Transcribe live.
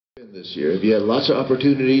This year? Have you had lots of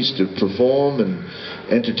opportunities to perform and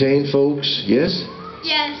entertain folks? Yes?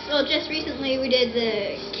 Yes, well, just recently we did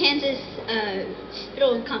the Kansas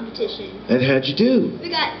fiddle competition. And how'd you do?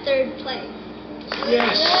 We got third place.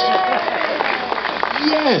 Yes!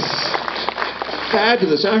 Yes!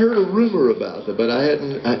 Fabulous. I heard a rumor about that, but I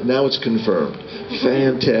hadn't. Now it's confirmed.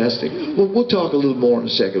 Fantastic. Well, we'll talk a little more in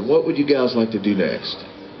a second. What would you guys like to do next?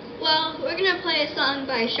 Well, we're going to play a song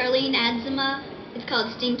by Charlene Adzima. It's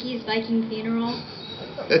called Stinky's Viking Funeral.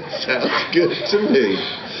 That sounds good to me.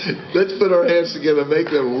 Let's put our hands together and make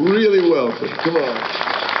them really welcome. Come on.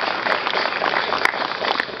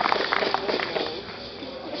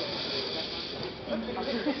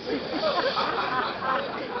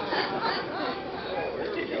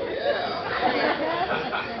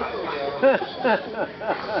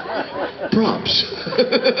 Props.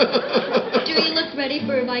 Do we look ready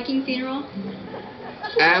for a Viking funeral?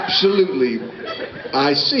 Absolutely.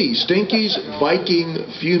 I see. Stinky's Viking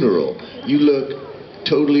Funeral. You look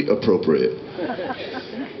totally appropriate.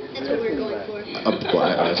 That's what we're going for.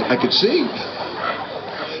 I could see.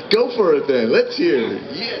 Go for it then. Let's hear it.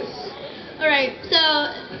 Yes. Alright,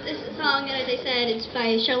 so this song, as I said, it's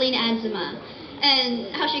by Charlene Adzima.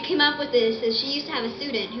 And how she came up with this is she used to have a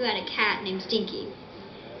student who had a cat named Stinky.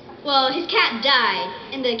 Well, his cat died,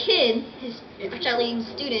 and the kid, Charlene's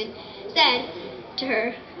student, said to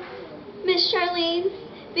her, "Miss Charlene,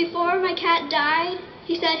 before my cat died,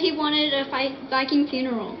 he said he wanted a Viking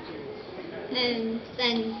funeral." And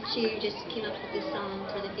then she just came up with this song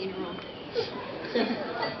for the funeral. So.